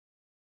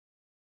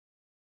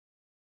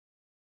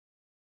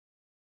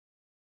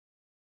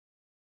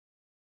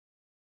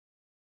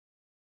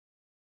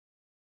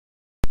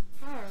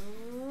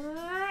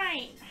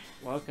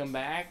Welcome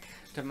back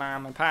to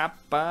Mom and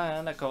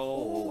Papa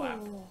Nicole.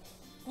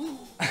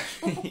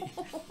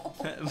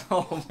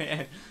 Oh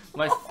man,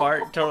 my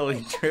fart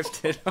totally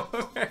drifted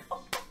over.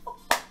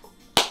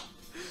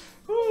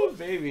 Ooh,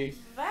 baby.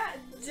 That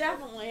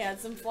definitely had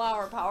some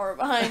flower power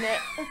behind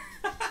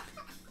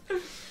it.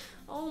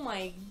 Oh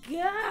my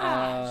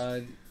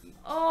gosh.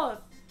 Oh.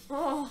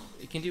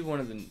 You can do one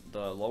of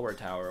the lower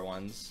tower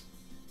ones.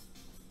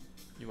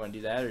 You want to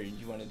do that, or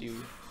you want to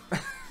do?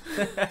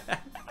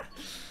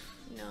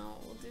 No,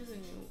 we'll do the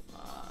new.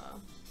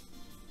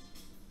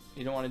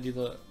 You don't want to do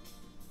the.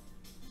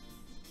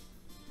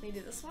 We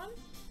do this one?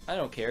 I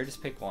don't care.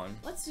 Just pick one.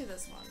 Let's do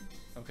this one.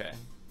 Okay.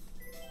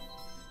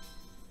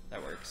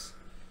 That works.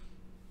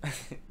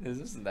 This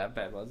isn't that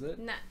bad, was it?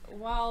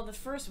 Well, the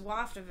first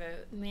waft of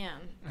it, man,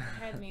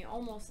 had me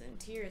almost in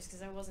tears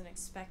because I wasn't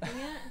expecting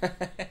it.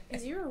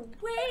 Because you were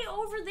way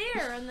over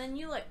there, and then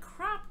you like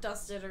crop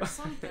dusted or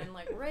something,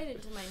 like right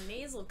into my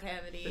nasal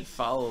cavity. It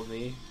followed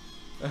me.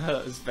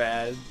 It was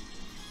bad.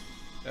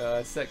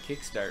 It's that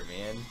kickstart,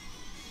 man.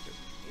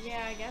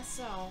 Yeah, I guess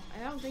so.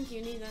 I don't think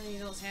you need any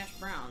of those hash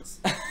browns.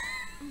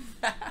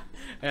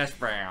 Hash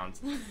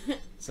browns.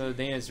 So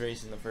Dana's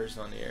racing the first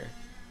one here.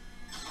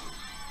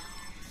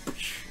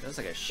 That was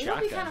like a shotgun.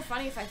 It would be kind of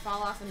funny if I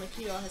fall off and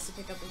Makito has to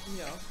pick up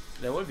Makito.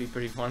 That would be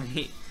pretty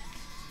funny.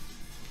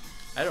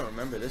 I don't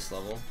remember this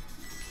level.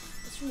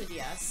 It's from the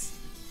DS.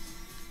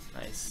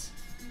 Nice.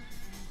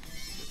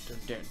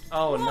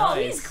 Oh, whoa,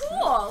 nice. He's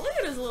cool. Look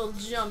at his little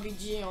jumpy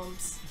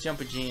jumps. Jump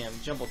jam,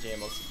 jumble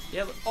jamos.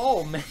 Yeah.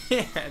 Oh man.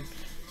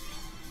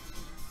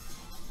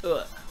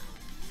 Ugh.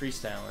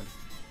 Freestyling.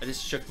 I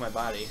just shook my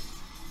body.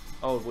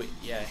 Oh wait,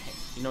 yeah.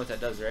 You know what that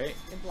does, right?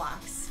 It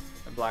blocks.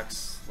 It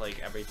blocks like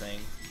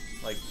everything,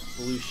 like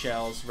blue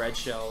shells, red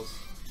shells.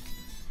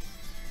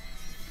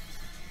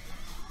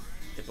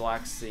 It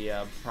blocks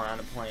the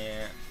piranha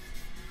plant.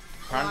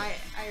 Piranha... Oh,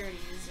 I already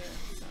used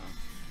it. So.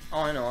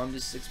 Oh, I know. I'm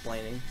just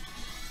explaining.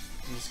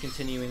 I'm just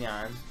continuing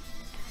on.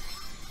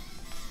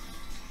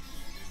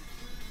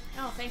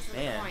 Oh, thanks for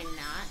the coin,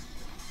 Not.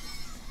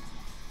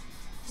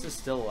 This is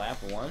still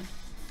lap 1.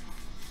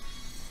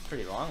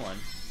 Pretty long one.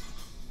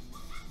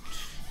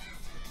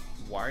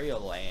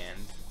 Wario Land.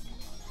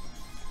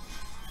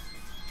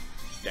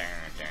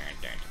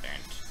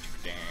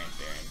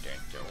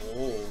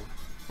 Oh.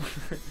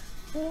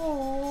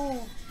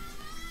 Oh.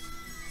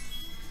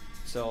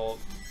 So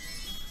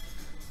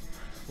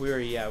we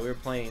were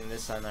playing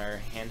this on our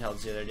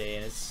handhelds the other day,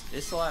 and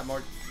it's a lot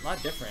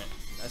different.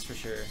 That's for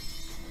sure.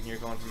 When you're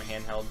going from a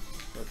handheld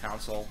to a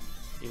console,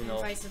 even though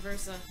vice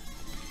versa.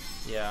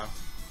 Yeah,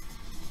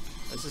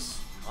 it's just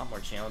a lot more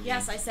challenging.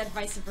 Yes, I said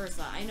vice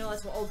versa. I know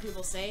that's what old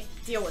people say.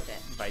 Deal with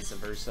it. Vice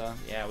versa.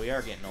 Yeah, we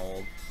are getting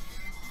old.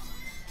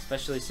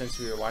 Especially since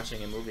we were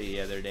watching a movie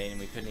the other day and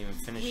we couldn't even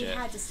finish it. We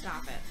had to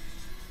stop it.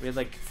 We had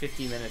like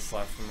 50 minutes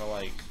left and we're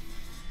like,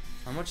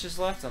 how much is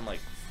left? I'm like,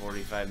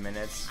 45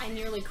 minutes. I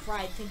nearly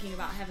cried thinking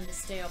about having to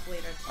stay up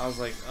later. I was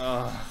like,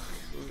 ugh.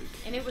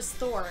 And it was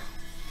Thor.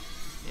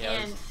 Yeah,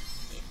 and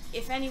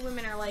if any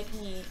women are like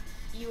me,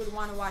 you would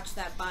want to watch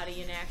that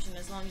body in action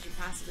as long as you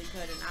possibly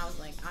could, and I was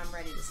like, I'm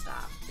ready to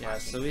stop. Yeah,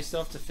 so we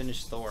still have to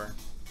finish Thor.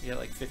 We got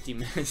like 50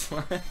 minutes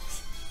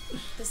left.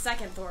 The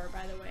second Thor,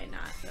 by the way,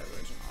 not the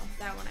original.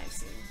 That one I've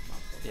seen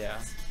multiple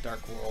times.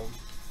 Dark World.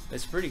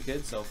 It's pretty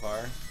good so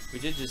far. We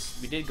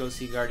did go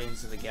see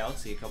Guardians of the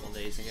Galaxy a couple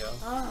days ago.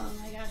 Oh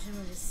my gosh, that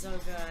movie's so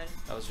good.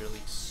 That was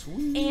really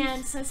sweet.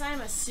 And since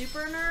I'm a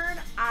super nerd,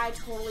 I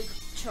totally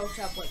choked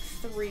up like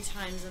 3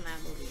 times in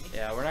that movie.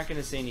 Yeah, we're not going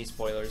to say any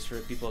spoilers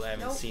for people that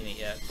haven't seen it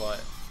yet, but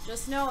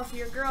just know if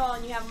you're a girl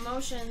and you have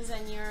emotions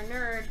and you're a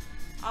nerd,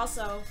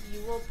 also,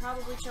 you will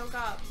probably choke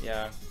up.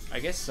 Yeah, I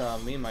guess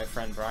me and my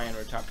friend Brian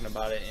were talking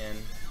about it,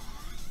 and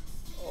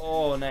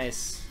oh,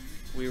 nice.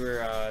 We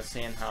were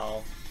saying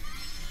how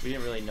we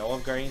didn't really know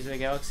of Guardians of the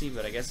Galaxy,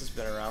 but I guess it's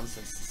been around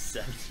since the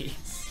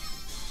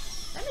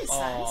 70s. That makes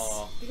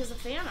sense, because of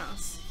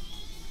Thanos.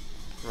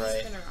 Right.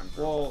 He's been around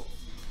for well,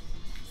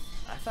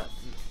 I thought...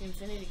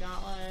 Infinity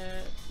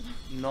Gauntlet...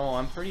 No,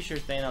 I'm pretty sure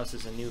Thanos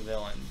is a new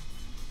villain.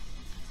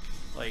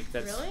 Like,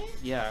 that's... Really?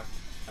 Yeah.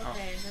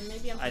 Okay, then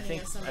maybe I'm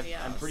thinking of somebody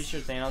else. I'm pretty sure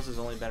Thanos has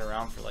only been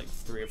around for like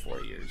 3 or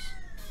 4 years.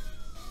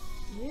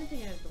 You're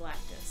thinking of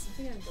Galactus. I'm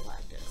thinking of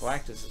Galactus.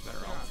 Galactus has been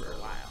around for a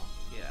while.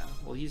 Yeah,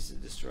 well, he's a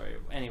destroyer.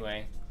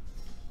 Anyway,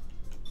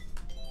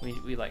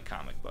 we like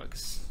comic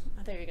books.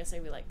 I thought you were going to say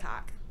we like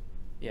cock.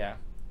 Yeah,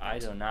 I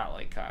do not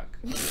like cock.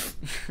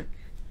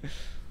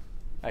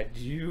 I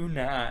do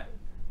not.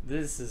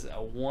 This is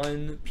a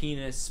 1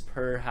 penis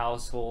per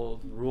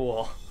household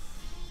rule.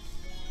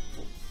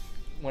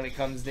 When it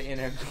comes to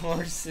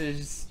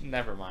intercourse,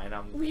 never mind.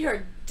 We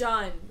are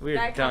done.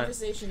 That done.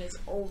 Conversation is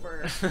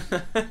over.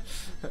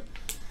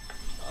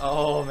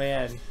 Oh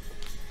man.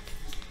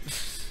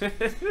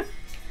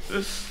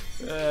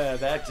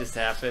 That just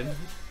happened.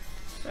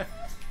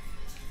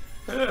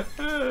 Our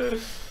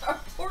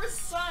poor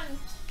son.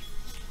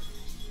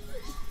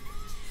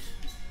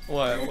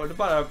 What? What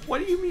about our? What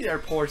do you mean our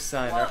poor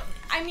son? Well,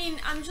 I I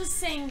mean, I'm just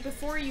saying,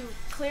 before you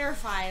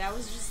clarified, I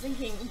was just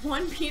thinking,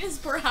 one penis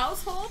per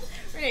household?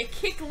 We're gonna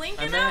kick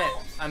Lincoln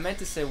out? I meant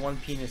to say one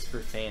penis per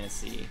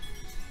fantasy.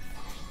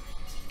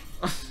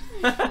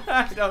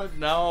 I don't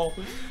know.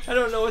 I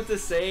don't know what the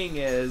saying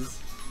is.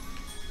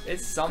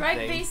 It's something.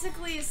 Greg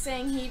basically is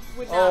saying he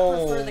would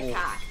not prefer the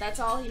cock. That's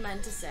all he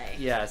meant to say.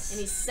 Yes.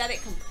 And he said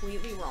it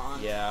completely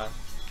wrong. Yeah.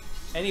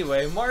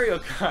 Anyway, Mario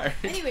Kart.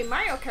 Anyway,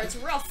 Mario Kart's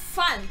real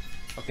fun.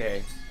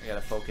 Okay, I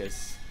gotta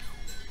focus.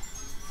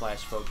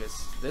 Flash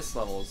focus. This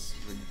level's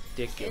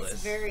ridiculous.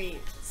 It's very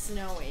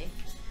snowy.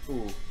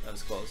 Ooh, that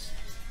was close.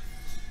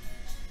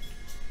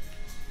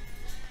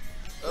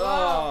 Whoa.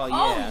 Oh, yeah.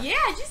 Oh,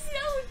 yeah. Just see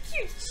how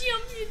cute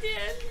jump you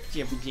did.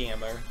 Jumpy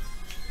jammer.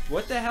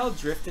 What the hell,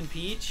 Driftin'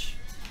 Peach?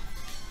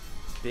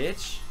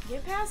 Bitch.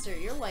 Get past her.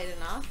 You're light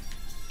enough.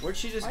 Where'd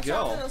she just Watch go?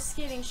 out for those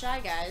skating shy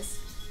guys.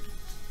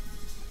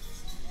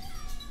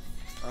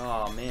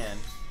 Oh, man.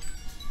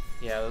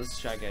 Yeah, those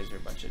shy guys are a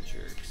bunch of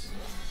jerks.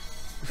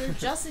 They're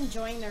just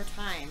enjoying their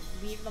time.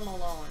 Leave them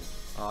alone.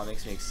 Oh, it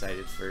makes me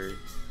excited for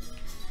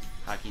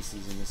hockey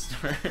season to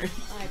start.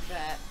 I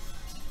bet.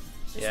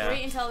 Just Yeah.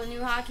 wait until the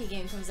new hockey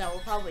game comes out.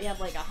 We'll probably have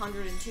like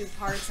 102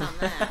 parts on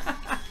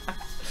that.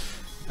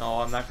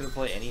 No, I'm not gonna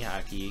play any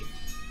hockey.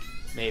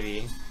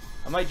 Maybe.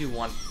 I might do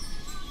one.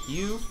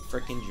 You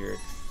frickin' jerk.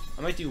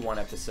 I might do one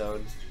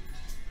episode.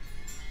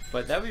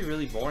 But that'd be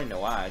really boring to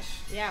watch.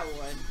 Yeah, it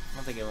would. I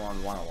don't think anyone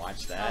would want to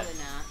watch that. Probably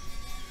not.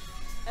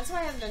 That's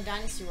why I haven't done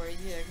Dynasty Warriors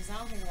either, because I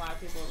don't think a lot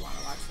of people would want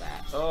to watch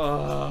that.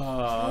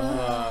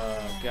 Oh,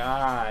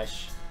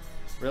 gosh.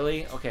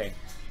 Really? Okay.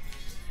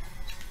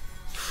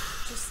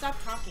 Just stop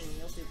talking and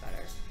you'll do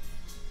better.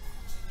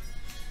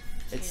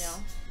 It's, You know?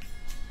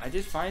 I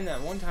did find that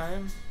one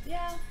time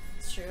Yeah,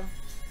 it's true.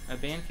 at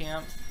band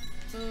camp.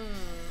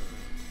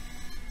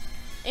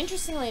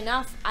 Interestingly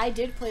enough, I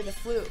did play the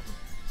flute.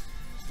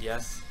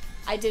 Yes.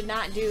 I did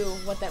not do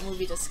what that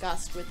movie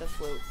discussed with the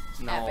flute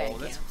at No, band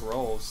that's camp.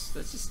 gross.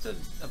 That's just an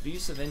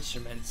abuse of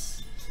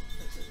instruments.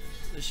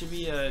 There should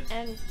be a...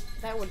 And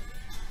that would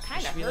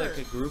kind of should be hurt.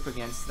 like a group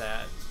against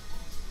that.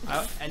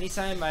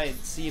 Anytime I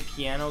see a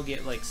piano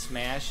get like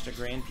smashed, a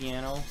grand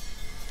piano,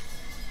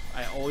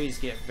 I always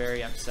get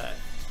very upset.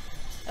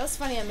 That was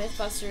funny at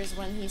Mythbusters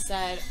when he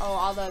said, "Oh,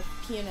 all the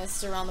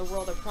pianists around the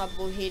world are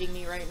probably hating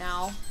me right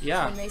now."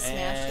 Yeah, when they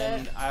smashed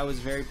and it. I was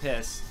very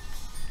pissed.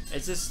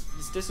 It's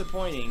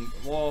disappointing.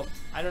 Well,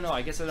 I don't know.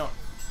 I guess I don't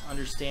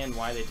understand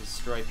why they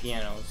destroy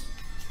pianos.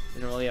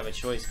 They don't really have a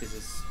choice because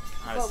it's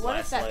on its But what if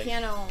last that leg.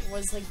 piano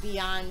was like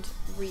beyond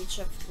reach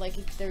of, like,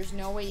 if there's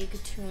no way you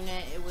could tune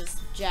it, it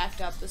was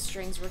jacked up, the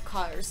strings were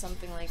cut or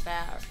something like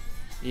that.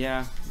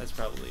 Yeah, that's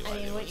probably why. I they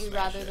mean, would wouldn't you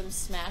smash rather it. them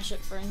smash it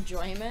for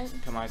enjoyment?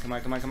 Come on, come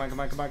on, come on, come on, come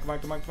on, come on, come on,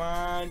 come on, come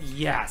on!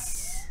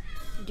 Yes.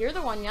 You're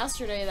the one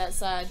yesterday that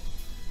said,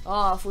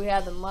 "Oh, if we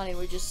had the money,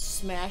 we'd just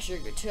smash your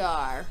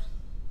guitar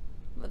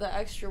with the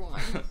extra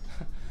one."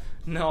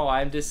 No,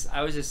 I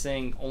was just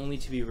saying only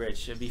to be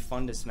rich. It'd be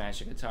fun to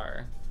smash a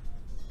guitar.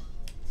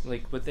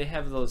 Like, but they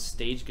have those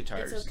stage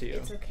guitars too.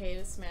 It's okay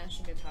to smash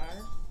a guitar,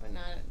 but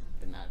not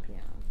a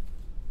piano.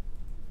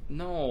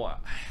 No,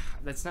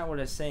 that's not what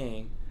I was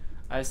saying.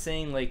 I was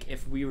saying, like,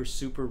 if we were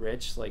super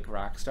rich, like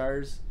rock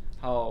stars,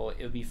 how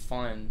it would be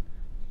fun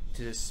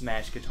to just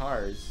smash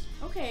guitars.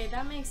 Okay,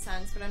 that makes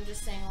sense, but I'm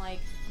just saying, like,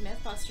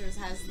 Mythbusters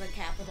has the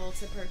capital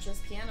to purchase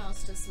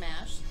pianos to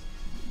smash,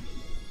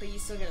 but you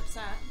still get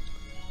upset.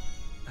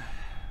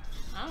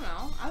 I don't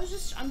know.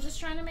 I'm just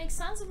trying to make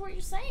sense of what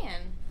you're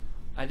saying.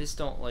 I just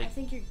don't like. I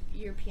think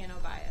you're piano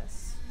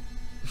biased.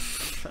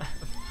 I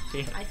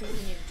think we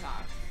need to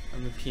talk.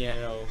 I'm a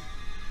piano.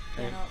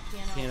 Piano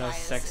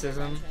bias sexism.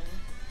 intervention.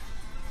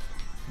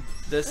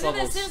 This Look at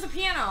level's. this. There's a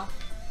piano.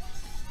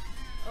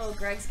 Oh,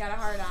 Greg's got a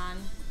heart on.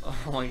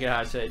 Oh my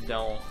gosh, I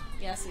don't.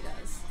 Yes, he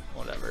does.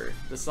 Whatever.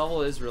 This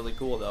level is really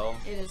cool though.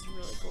 It is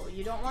really cool.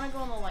 You don't want to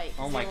go in the light.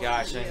 'Cause Oh my it will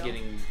gosh, eat I'm you.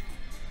 getting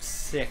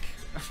sick.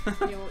 It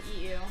will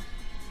eat you.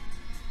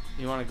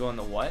 You want to go in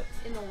the what?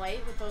 In the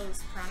light with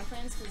those piranha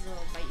plants, because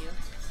it'll bite you.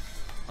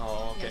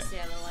 Oh, You okay. gotta stay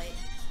out of the light.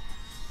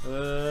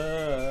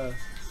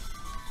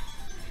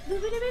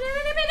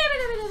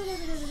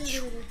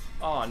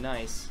 Oh,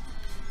 nice.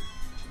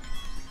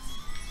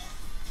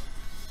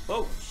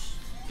 Whoa!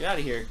 Get out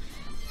of here.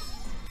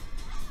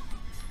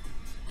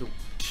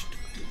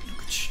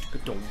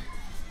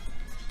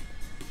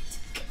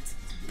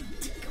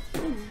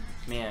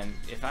 Man,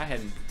 if I had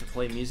to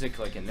play music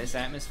like in this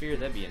atmosphere,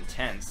 that'd be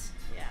intense.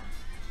 Yeah.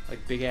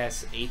 Like big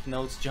ass eighth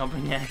notes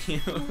jumping at you.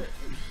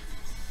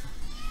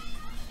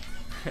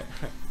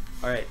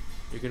 Alright,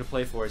 you're gonna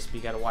play for us, but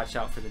you gotta watch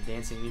out for the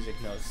dancing music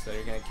notes that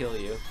are gonna kill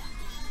you.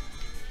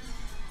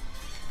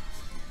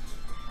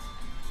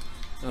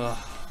 Ugh.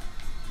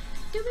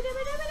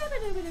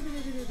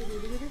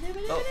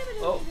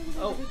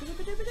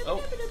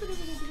 Oh.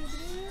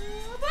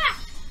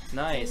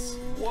 Nice.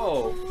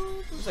 Whoa.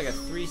 Looks like a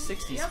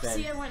 360 Yep, spin.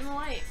 see, I went in the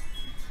light.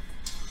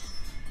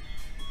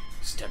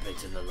 Step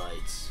into the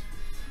lights.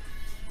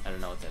 I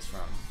don't know what that's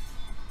from.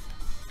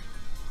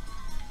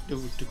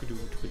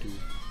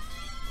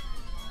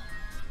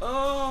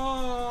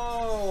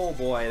 Oh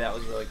boy, that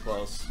was really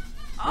close.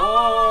 Whoa!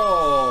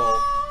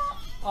 Oh!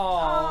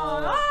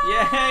 Oh!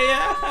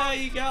 Yeah,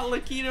 you got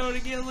Lakitu to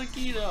get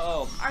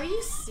Lakitu. Are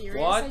you serious?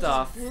 What I the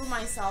just blew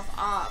myself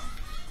up.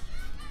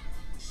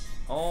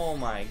 Oh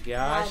my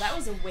gosh. Wow, that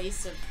was a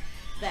waste of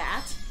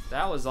that.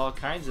 That was all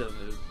kinds of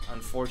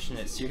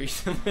unfortunate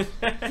series.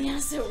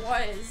 Yes, it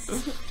was.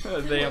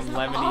 They have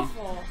lemony.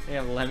 Awful. They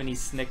have lemony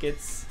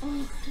snickets.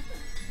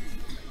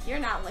 You're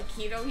not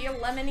Lakitu, you're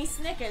Lemony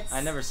Snickets.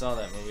 I never saw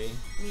that movie.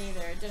 Me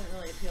either. It didn't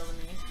really appeal to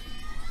me.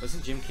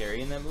 Wasn't Jim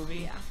Carrey in that movie?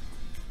 Yeah.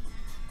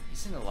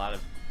 He's in a lot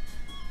of.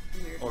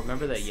 Weird. Or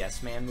remember that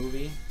Yes Man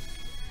movie?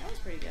 That was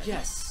pretty good.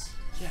 Yes.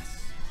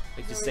 Yes.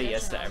 Like just Zooey say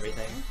yes to Deschanel's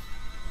everything. in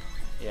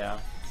it. Yeah.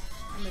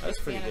 I'm a That's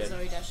big pretty fan good. of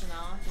Zooey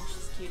Deschanel. I think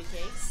she's cutie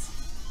cakes.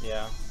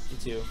 Yeah. Me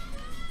too.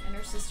 And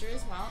her sister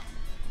as well.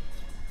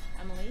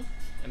 Emily.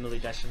 Emily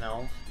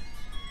Deschanel.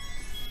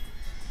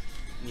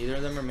 Neither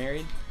of them are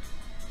married?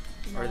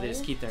 No, Or they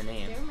just keep their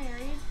name? they're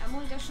married.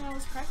 Emily Deschanel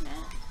was pregnant.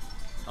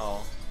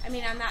 Oh. I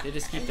mean, I'm not. They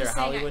just keep I'm their just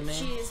saying Hollywood name?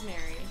 She is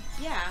married.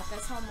 Yeah,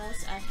 that's how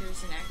most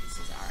actors and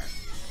actresses are.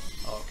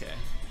 Oh, okay.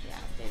 Yeah,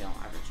 they don't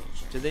ever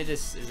change Do it. they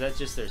just, is that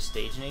just their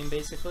stage name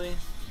basically?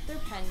 Their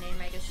pen name,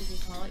 I guess you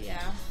could call it,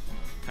 yeah.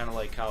 Kind of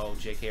like how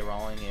J.K.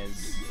 Rowling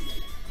is,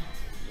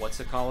 what's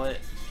it call it?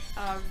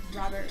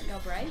 Robert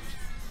Galbraith.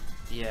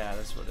 Yeah,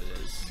 that's what it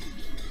is.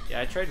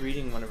 Yeah, I tried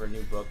reading one of her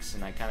new books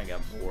and I kind of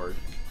got bored.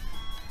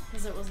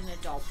 Because it was an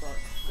adult book.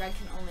 Greg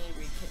can only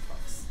read kid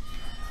books.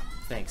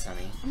 Thanks,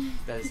 honey.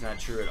 That is not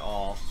true at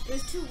all. It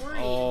was too worried.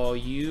 Oh,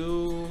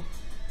 you...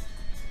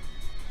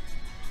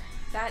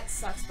 That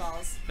sucks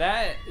balls.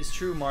 That is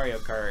true Mario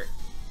Kart.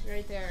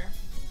 Right there.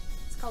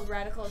 It's called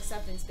radical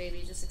acceptance,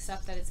 baby. Just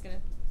accept that it's gonna...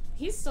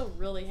 He's still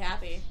really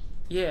happy.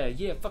 Yeah,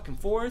 fucking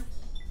fourth.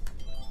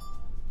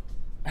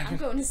 I'm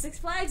going to Six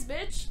Flags,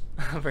 bitch.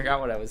 I forgot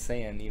what I was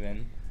saying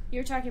even. You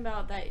were talking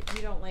about that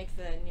you don't like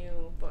the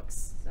new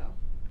books, so...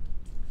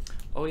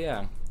 Oh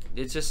yeah,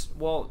 it's just,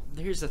 well,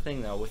 here's the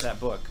thing though with that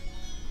book.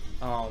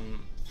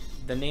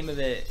 The name of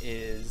it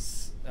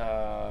is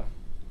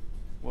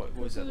what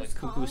was it, like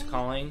Cuckoo's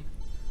Calling,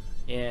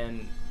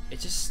 and it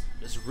just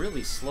was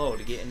really slow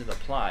to get into the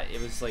plot.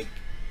 It was like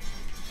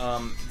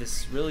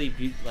this really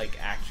like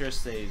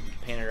actress, they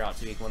painted her out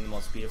to be one of the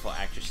most beautiful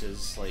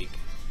actresses like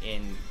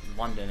in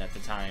London at the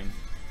time,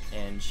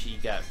 and she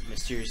got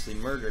mysteriously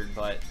murdered,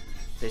 but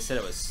they said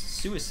it was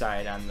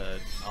suicide on the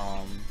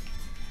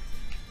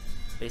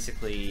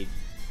basically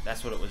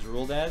that's what it was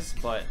ruled as,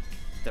 but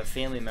the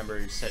family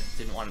members said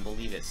didn't want to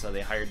believe it, so they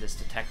hired this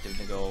detective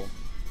to go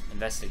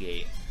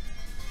investigate.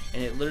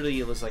 And it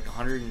literally was like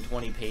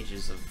 120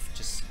 pages of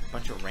just a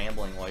bunch of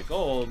rambling, like,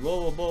 oh, blah,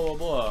 blah, blah, blah,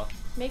 blah.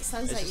 Makes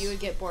sense It's that you just- would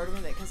get bored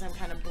with it, because I'm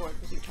kind of bored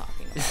with you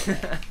talking about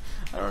it.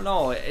 I don't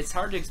know, it's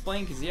hard to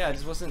explain, because, yeah, it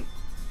just wasn't,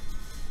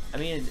 I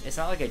mean, it's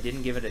not like I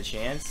didn't give it a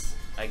chance.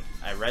 I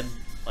read,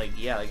 like,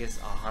 yeah, I guess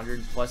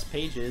 100 plus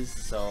pages,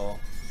 so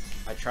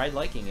I tried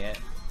liking it.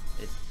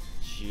 It's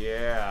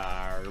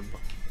jarb.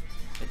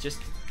 It just,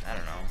 I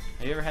don't know.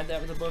 Have you ever had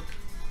that with a book?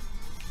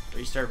 Where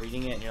you start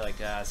reading it and you're like,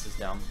 ah, this is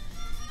dumb.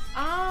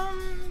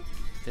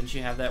 Didn't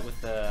you have that with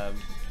the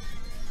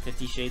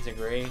 50 Shades of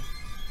Grey?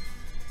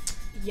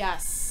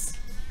 Yes.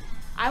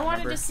 I wanted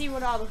Remember? to see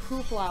what all the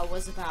hoopla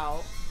was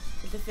about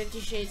with the 50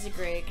 Shades of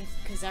Grey,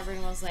 because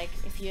everyone was like,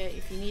 if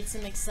you need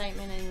some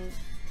excitement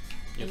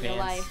in your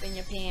life, in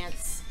your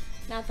pants.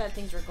 Not that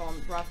things were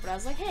going rough, but I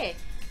was like, hey,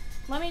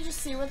 let me just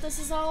see what this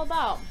is all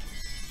about.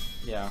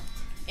 Yeah.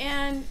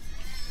 And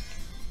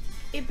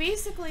it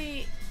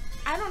basically,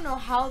 I don't know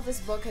how this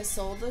book has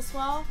sold this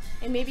well,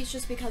 and maybe it's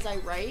just because I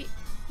write,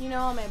 you know,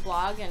 on my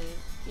blog, and,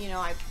 you know,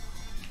 I'd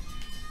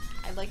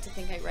like to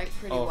think I write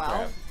pretty well.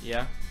 Crap.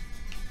 Yeah.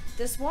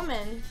 This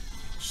woman,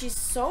 she's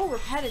so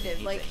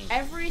repetitive. Like,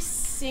 every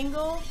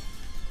single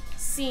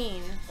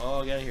scene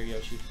Oh, I gotta hear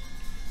Yoshi.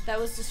 that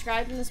was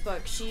described in this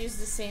book, she used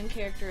the same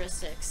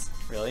characteristics.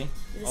 Really?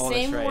 The Oh,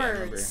 same that's right, I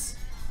remember. words.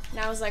 And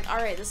I was like,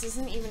 alright, this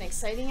isn't even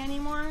exciting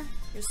anymore.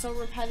 You're so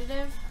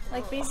repetitive.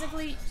 Like,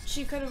 basically,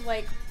 she could have,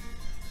 like,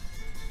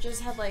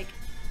 just had, like,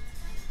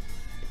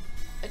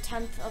 a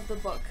tenth of the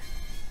book.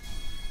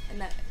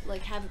 And that,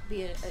 like, have it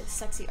be a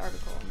sexy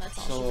article, and that's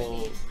all she would So,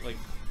 need. like,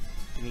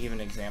 can you give an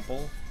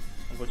example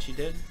of what she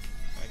did?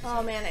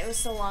 Oh man, it was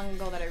so long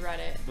ago that I read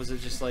it. Was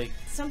it just like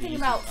Something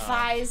used about it,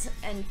 thighs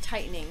and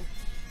tightening.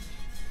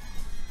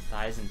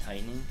 thighs and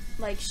tightening?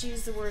 Like, she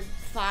used the word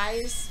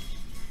thighs,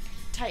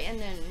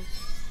 tighten,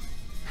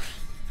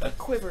 and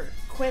quiver.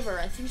 Quiver.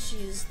 I think she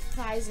used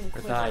thighs and Her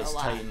quiver thighs a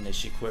lot. tightened as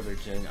she quivered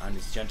on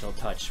his gentle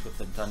touch with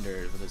the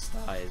thunder with his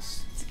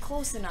thighs. It's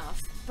close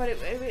enough. But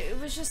it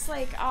was just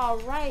like, all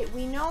right,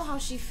 we know how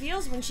she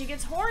feels when she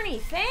gets horny.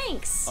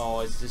 Thanks. Oh,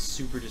 is this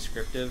super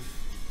descriptive?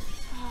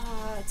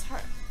 It's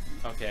hard.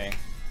 Okay.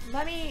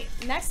 Let me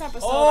next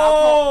episode.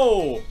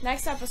 Oh!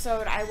 Next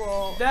episode, I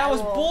will. That I was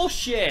will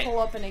bullshit! Pull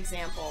up an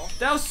example.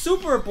 That was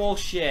super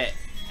bullshit!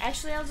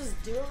 Actually, I'll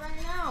just do it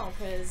right now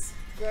because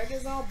Greg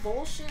is all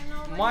bullshitting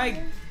over My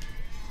here.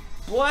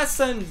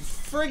 blessing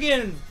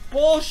friggin'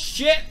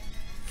 bullshit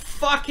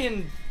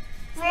fucking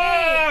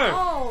Hey,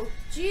 oh,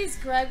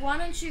 jeez, Greg, why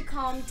don't you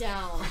calm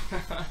down?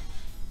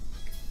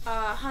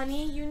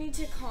 Honey, you need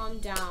to calm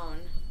down.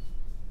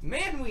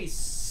 Man, we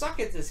suck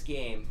at this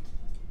game.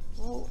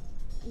 Well,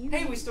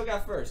 hey, we still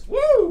got first.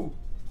 Woo!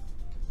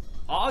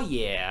 Oh,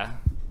 yeah.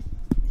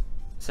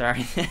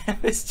 Sorry, that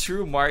was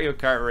true Mario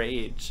Kart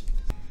rage.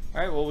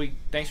 Alright, well,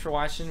 thanks for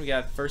watching. We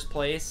got first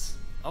place.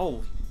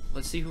 Oh,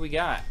 let's see who we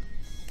got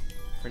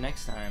for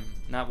next time.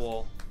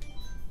 For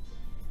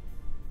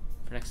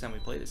next time we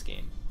play this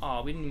game.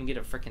 Oh, we didn't even get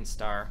a frickin'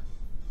 star.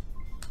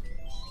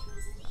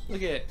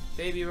 Look at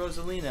baby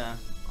Rosalina.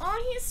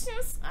 Oh, he's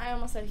just... I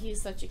almost said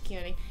he's such a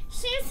cutie.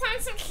 She's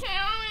such a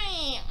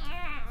cutie!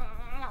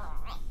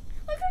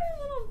 Look at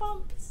her little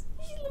bumps.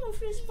 She's little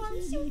fish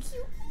bumps. So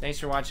cute. Thanks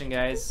for watching,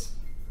 guys.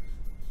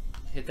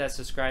 Hit that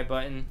subscribe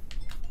button.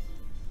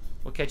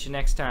 We'll catch you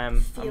next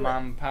time on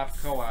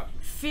Momnpopcoop.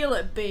 Feel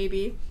it,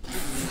 baby.